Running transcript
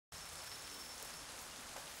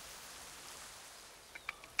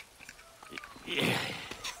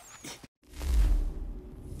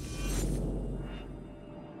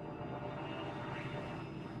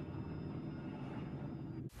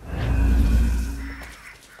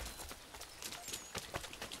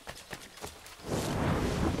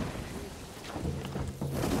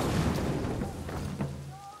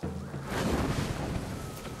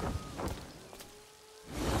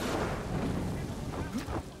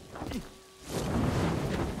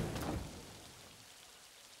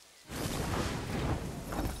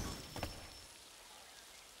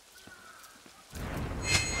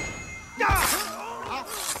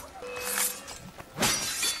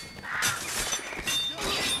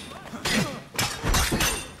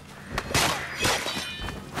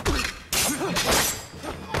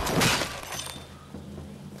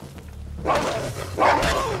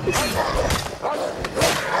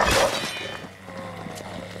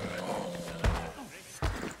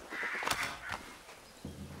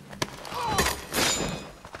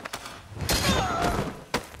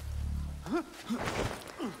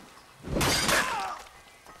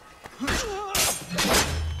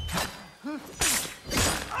Clear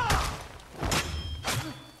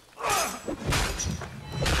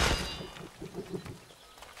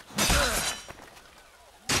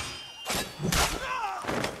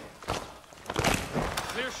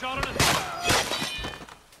shot on it.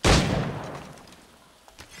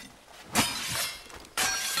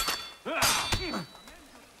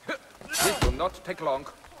 This will not take long.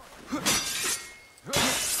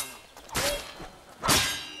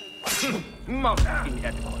 Most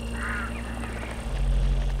inadequate.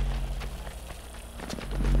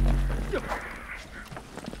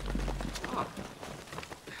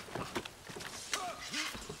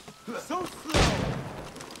 So slow!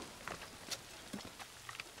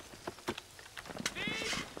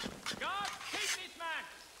 Steve! God, keep this man!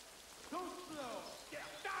 So slow! Get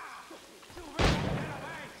down! Too ready to get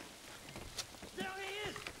away! There he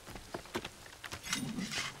is!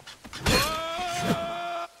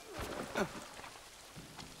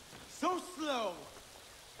 So slow!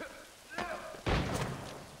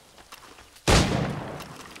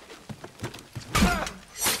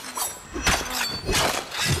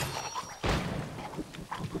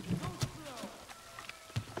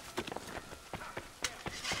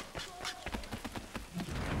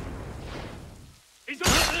 He's on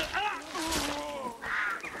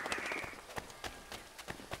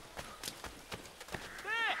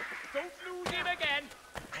There! Don't lose him again!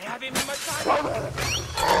 I have him in my sight!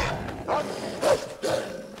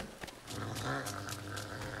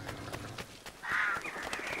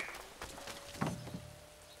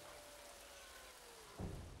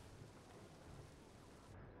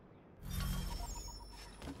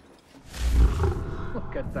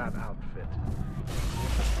 Look at that outfit.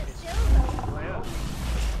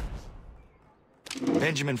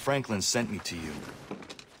 Benjamin Franklin sent me to you.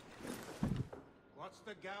 What's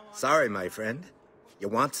the go on? Sorry, my friend. You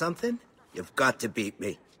want something? You've got to beat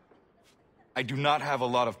me. I do not have a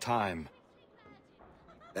lot of time.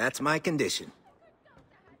 That's my condition.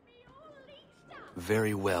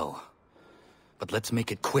 Very well. But let's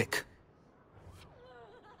make it quick.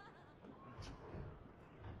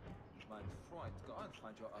 My friend, go and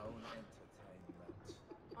find your own entertainment.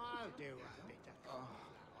 I'll do a bit of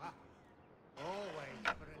flower. Always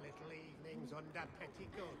for a little evenings under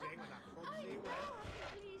petticoating with a fuzzy wet.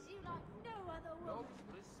 Please you like no other No woman.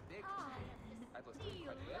 respect. I That was quite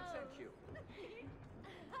well, thank you.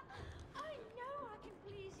 I know I can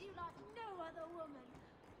please you like no other woman.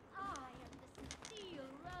 I am the steel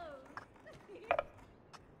rose.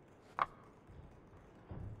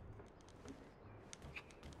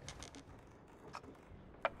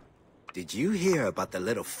 Did you hear about the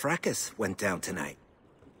little fracas went down tonight?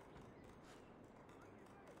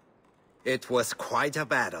 It was quite a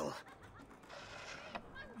battle.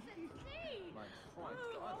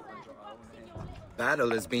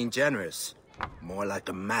 Battle is being generous. More like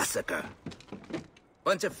a massacre.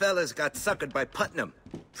 Bunch of fellas got suckered by Putnam.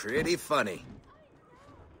 Pretty funny.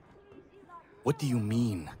 What do you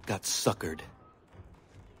mean, got suckered?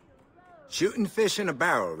 Shooting fish in a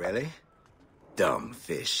barrel, really? Dumb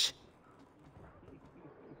fish.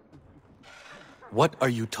 What are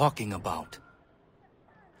you talking about?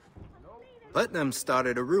 Putnam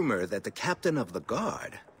started a rumor that the captain of the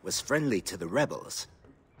guard was friendly to the rebels.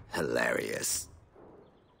 Hilarious.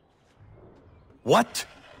 What?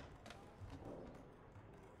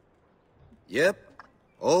 Yep.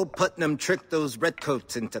 Old Putnam tricked those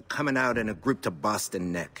redcoats into coming out in a group to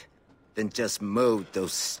Boston Neck. Then just mowed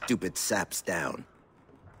those stupid saps down.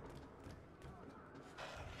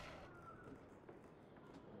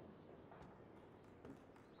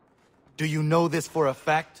 Do you know this for a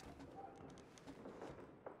fact?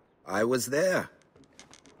 I was there.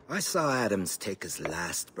 I saw Adams take his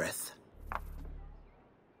last breath.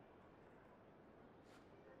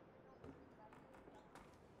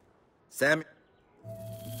 Sam...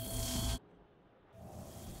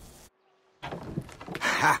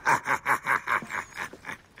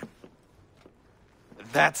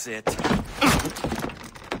 That's it.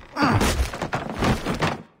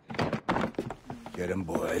 Get him,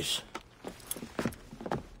 boys.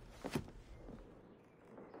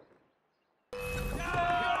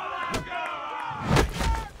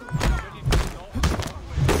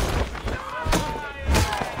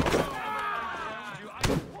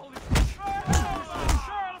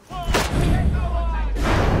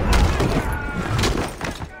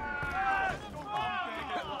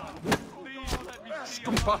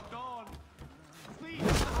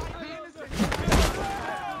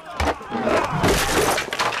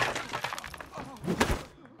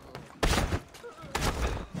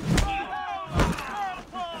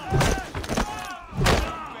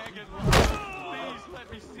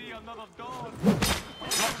 another dawn.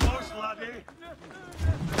 Not close, laddie.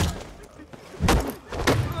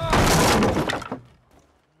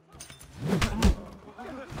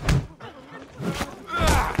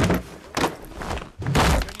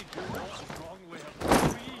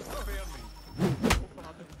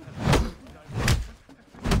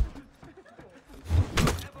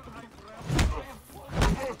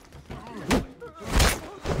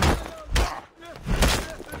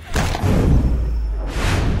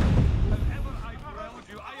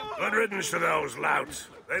 Good riddance to those louts.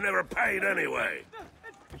 They never paid anyway.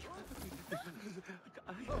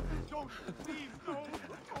 Don't, please, no.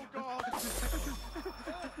 Oh, God.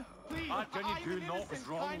 Please, What can you do? I'm an Not what's innocent,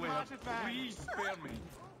 wrong with him. kind-hearted man. Please spare me.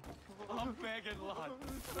 I'm begging, lad.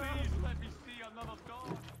 Please let me see another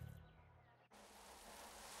dawn.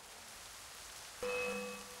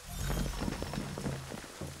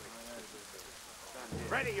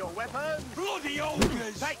 Ready your weapons. Bloody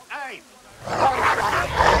ogres! Take aim.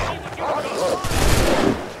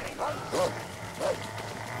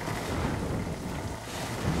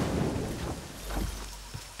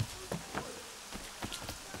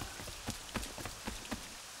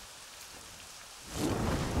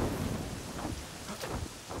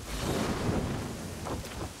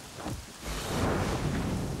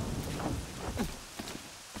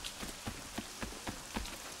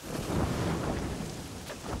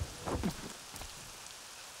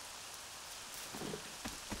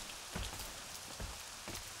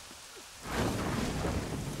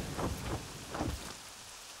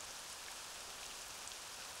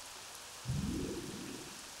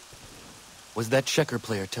 Was that checker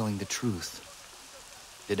player telling the truth?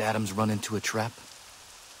 Did Adams run into a trap?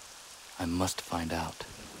 I must find out.